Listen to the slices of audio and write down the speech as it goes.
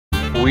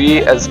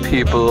We as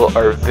people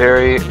are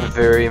very,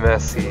 very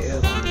messy.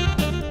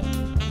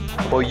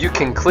 Well, you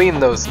can clean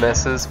those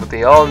messes with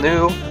the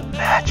all-new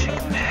Magic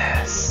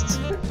Mist.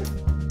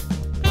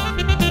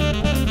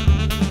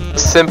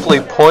 Simply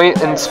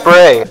point and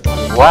spray.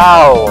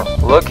 Wow,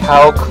 look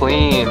how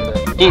clean.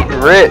 Meet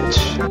Rich.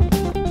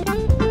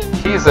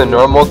 He's a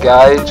normal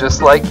guy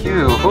just like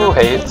you who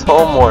hates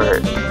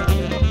homework.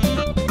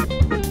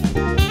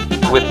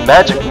 With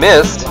Magic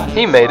Mist,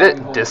 he made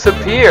it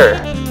disappear.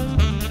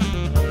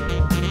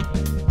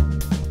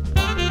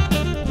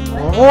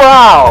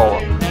 Wow!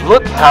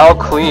 Look how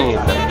clean.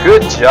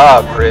 Good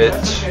job,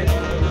 Rich.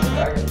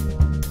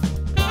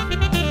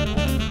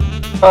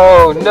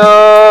 Oh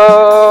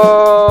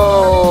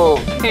no!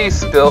 He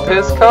spilled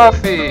his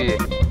coffee.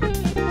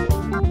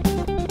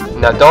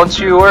 Now don't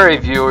you worry,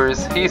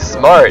 viewers. He's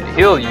smart.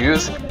 He'll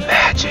use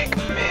Magic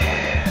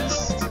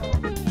Mist.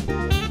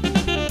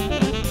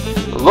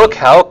 Look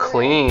how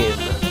clean.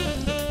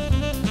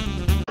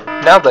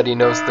 Now that he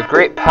knows the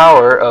great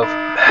power of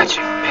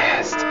Magic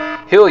Mist,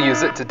 he'll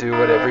use it to do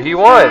whatever he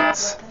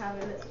wants.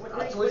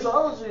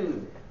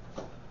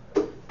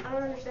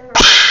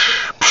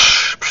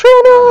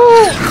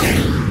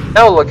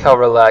 Now look how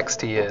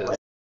relaxed he is.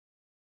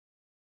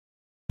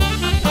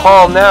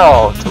 Call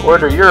now to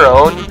order your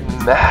own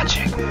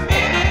Magic Mist.